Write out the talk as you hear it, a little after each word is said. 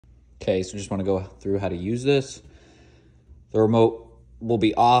Okay, so just want to go through how to use this. The remote will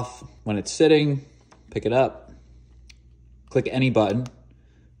be off when it's sitting. Pick it up, click any button,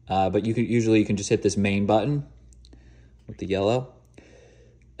 but you can just hit this main button with the yellow.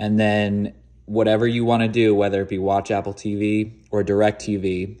 And then whatever you want to do, whether it be watch Apple TV or Direct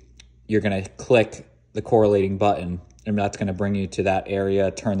TV, you're going to click the correlating button, and that's going to bring you to that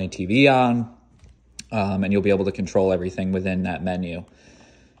area, turn the TV on, and you'll be able to control everything within that menu.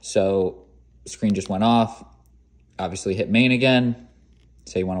 So the screen just went off. Obviously hit main again.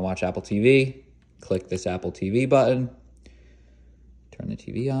 Say you want to watch Apple TV, click this Apple TV button, turn the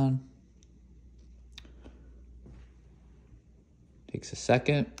TV on. Takes a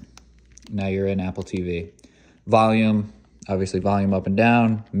second. Now you're in Apple TV. Volume, obviously volume up and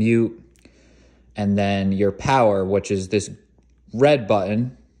down, mute, and then your power, which is this red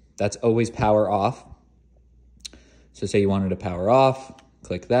button, that's always power off. So say you wanted to power off,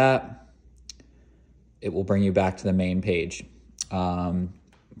 click that. It will bring you back to the main page.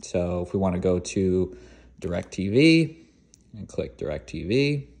 So if we want to go to Direct TV and click Direct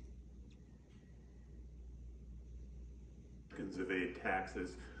TV. Of aid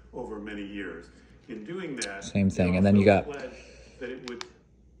taxes over many years. In doing that, same thing. And then you got that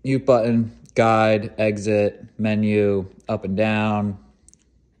mute button, guide, exit, menu, up and down,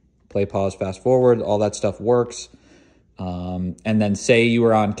 play, pause, fast forward, all that stuff works. And then say you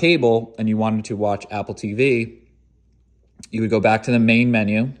were on cable and you wanted to watch Apple TV, you would go back to the main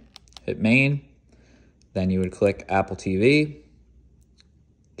menu, hit main, then you would click Apple TV,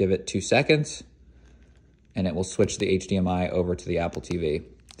 give it 2 seconds, and it will switch the HDMI over to the Apple TV.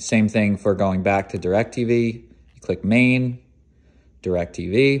 Same thing for going back to Direct TV. You click main, Direct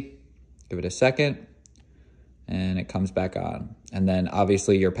TV, give it a second, and it comes back on. And then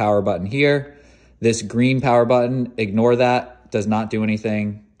obviously your power button here, this green power button, ignore that, does not do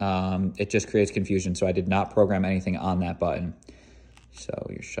anything. It just creates confusion, so I did not program anything on that button. So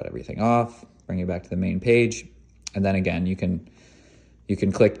you shut everything off, bring you back to the main page, and then again, you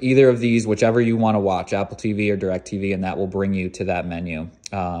can click either of these, whichever you want to watch, Apple TV or Direct TV, and that will bring you to that menu.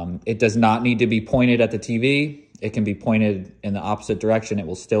 It does not need to be pointed at the TV. It can be pointed in the opposite direction. It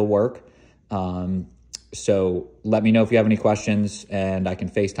will still work. So let me know if you have any questions, and I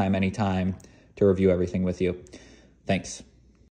can FaceTime anytime to review everything with you. Thanks.